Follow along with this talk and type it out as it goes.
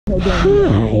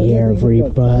Hi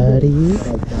everybody.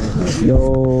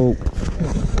 Yo.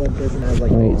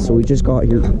 Alright, so we just got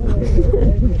here. You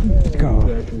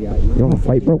wanna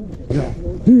fight, bro?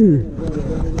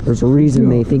 There's a reason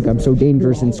they think I'm so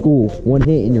dangerous in school. One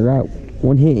hit and you're out.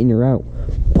 One hit and you're out.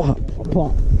 Pop,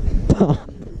 pop, pop.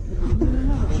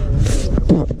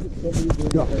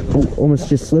 Oh, almost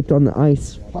just slipped on the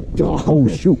ice. Oh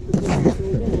shoot.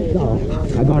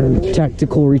 I got a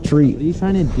tactical retreat. What are you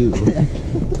trying to do?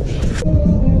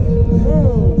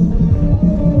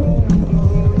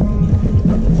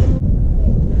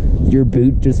 Your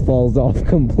boot just falls off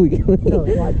completely. No,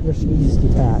 like your skis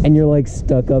detached. And you're like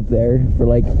stuck up there for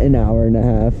like an hour and a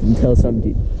half until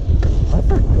somebody. I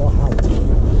forgot how much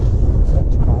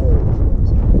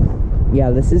fire.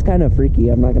 Yeah, this is kind of freaky,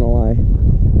 I'm not gonna lie.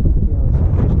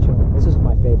 This is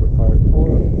my favorite part.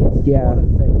 Yeah.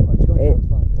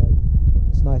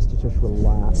 It's nice to just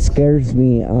relax. Scares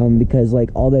me because like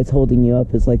all that's holding you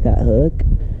up is like that hook,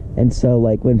 and so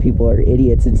like when people are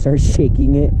idiots and start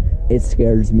shaking it, it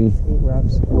scares me. 8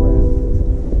 reps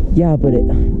around. Yeah, but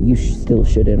you still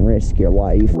shouldn't risk your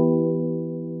life.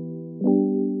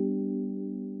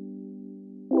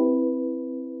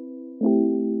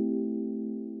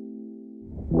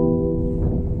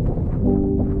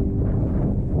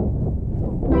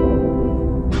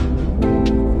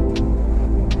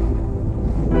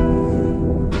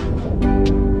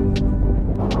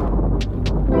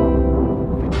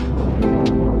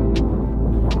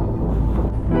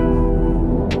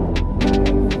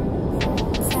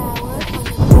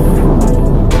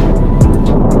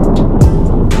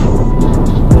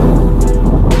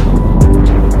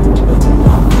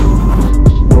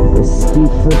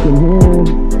 Freaking hill.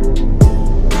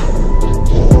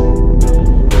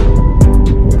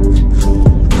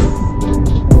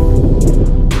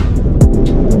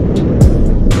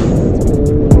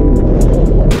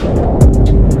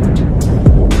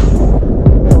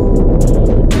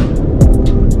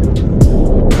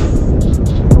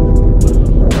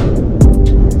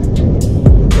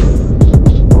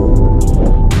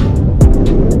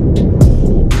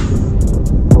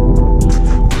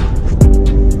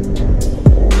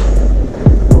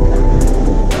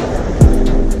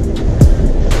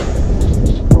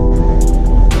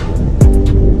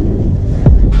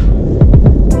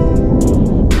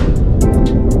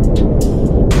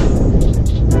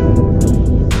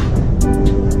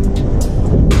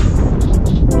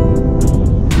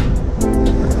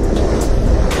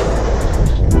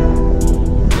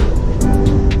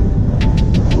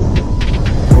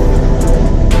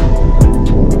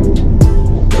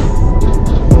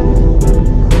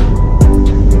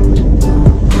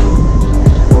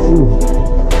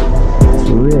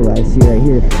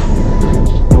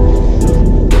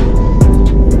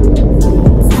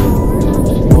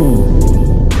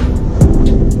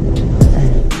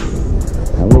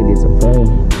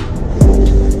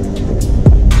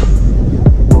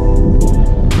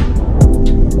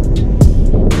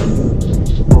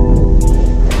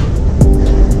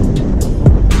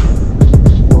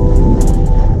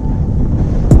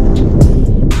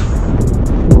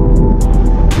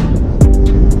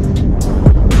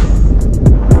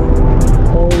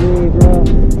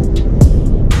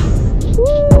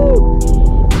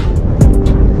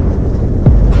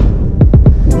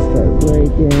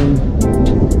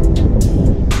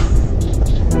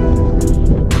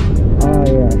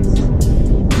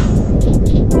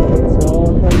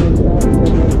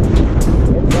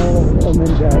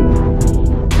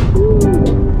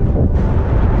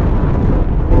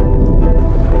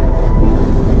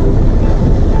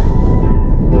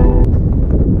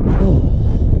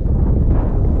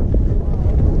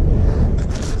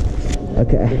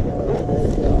 Okay.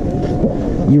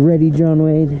 You ready, John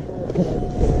Wade?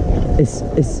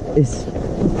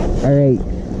 Alright.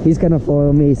 He's gonna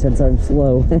follow me since I'm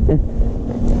slow.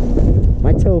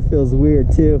 My toe feels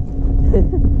weird too.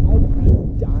 I'd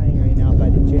be dying right now if I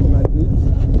didn't change my boots.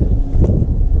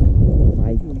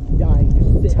 My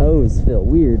Dying just toes feel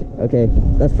weird. Okay,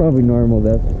 that's probably normal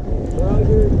though.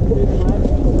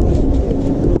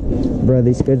 Bro,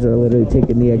 these kids are literally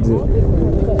taking the exit. You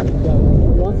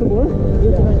want some more?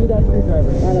 Yeah, I need that screwdriver.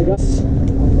 Alright, I got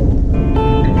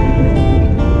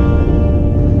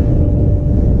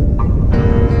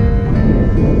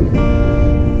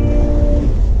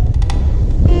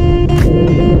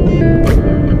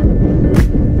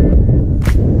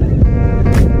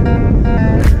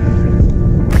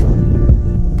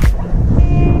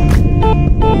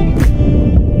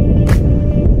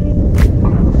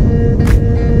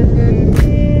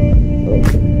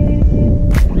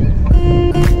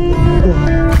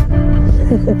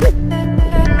Ha ha ha.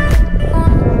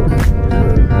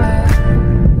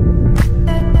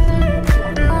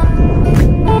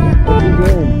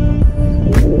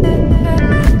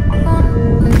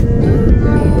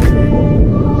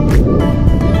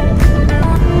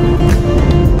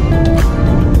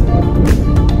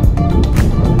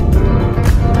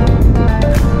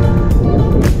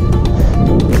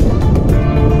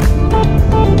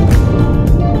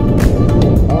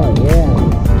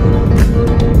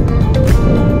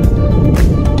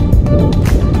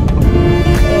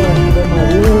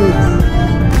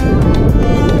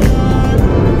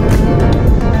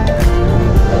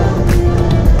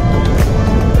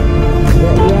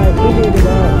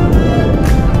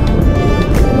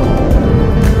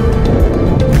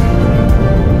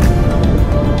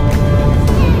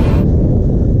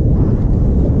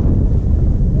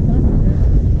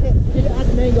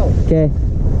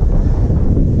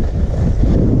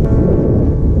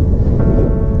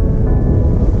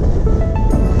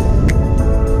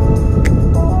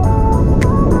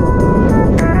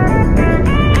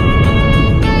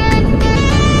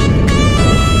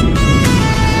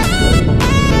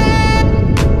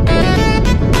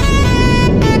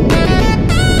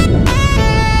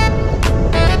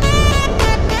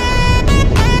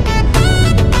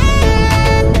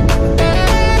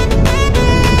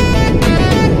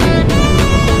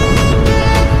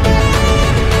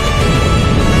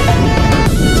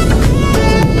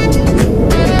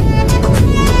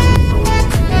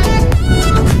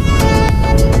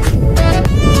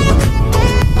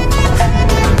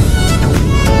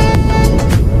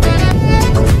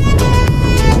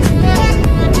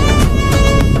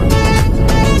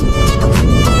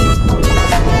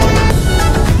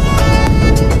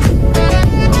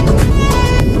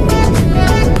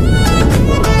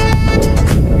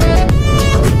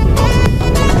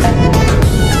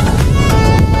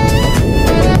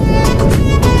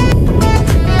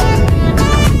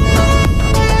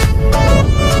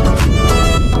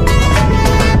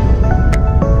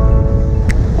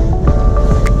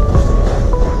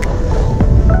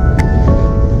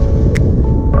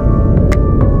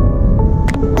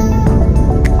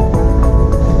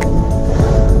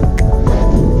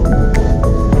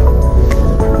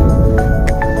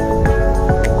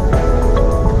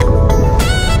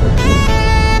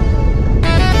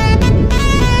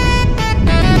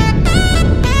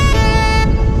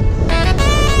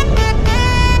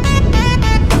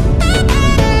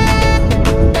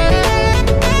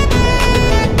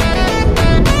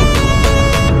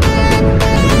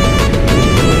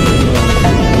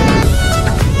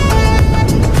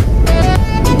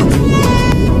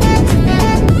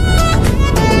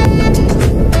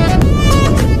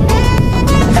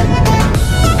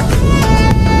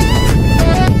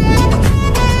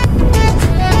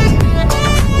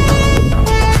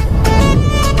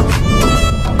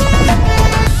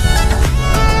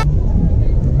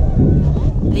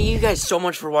 guys so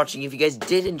much for watching. If you guys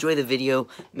did enjoy the video,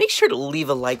 make sure to leave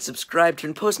a like, subscribe,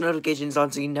 turn post notifications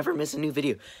on so you never miss a new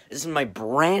video. This is my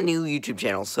brand new YouTube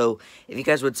channel, so if you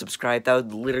guys would subscribe, that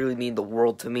would literally mean the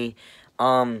world to me.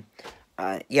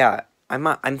 Yeah,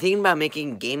 I'm thinking about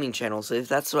making a gaming channel, so if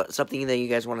that's something that you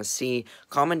guys want to see,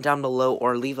 comment down below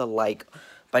or leave a like.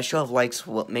 By show of likes,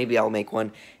 well, maybe I'll make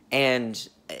one, and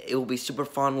it will be super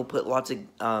fun. We'll put lots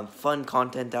of fun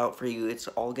content out for you. It's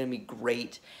all gonna be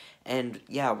great, and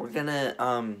yeah, we're gonna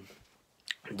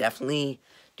definitely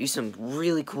do some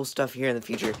really cool stuff here in the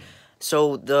future.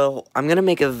 So I'm gonna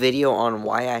make a video on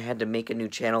why I had to make a new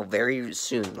channel very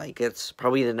soon. Like, it's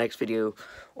probably the next video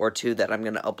or two that I'm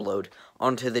gonna upload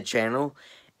onto the channel.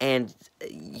 And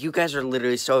you guys are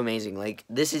literally so amazing. Like,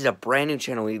 this is a brand new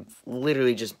channel. We've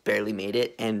literally just barely made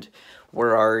it, and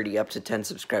we're already up to 10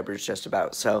 subscribers just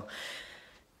about. So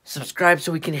subscribe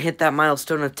so we can hit that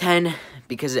milestone of 10,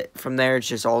 because from there it's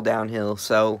just all downhill.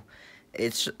 So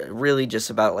it's really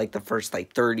just about like the first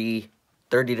like 30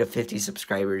 to 50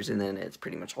 subscribers, and then it's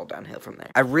pretty much all downhill from there.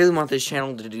 I really want this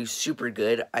channel to do super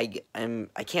good. I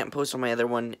can't post on my other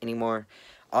one anymore.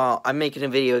 I'm making a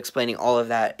video explaining all of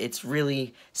that. It's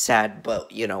really sad,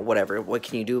 but, you know, whatever. What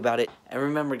can you do about it? And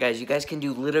remember, guys, you guys can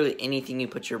do literally anything you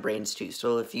put your brains to.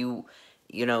 So if you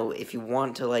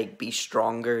want to, like, be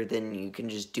stronger, then you can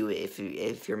just do it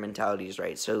if your mentality is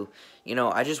right. So, you know,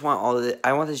 I just want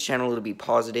I want this channel to be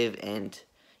positive, and,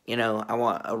 you know, I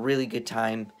want a really good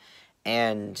time.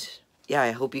 And, yeah,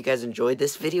 I hope you guys enjoyed.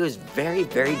 This video is very,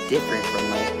 very different from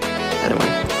my other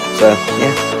one. So,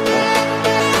 yeah.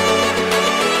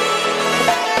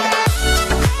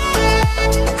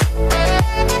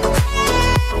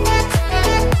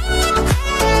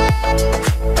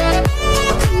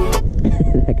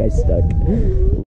 That guy's stuck.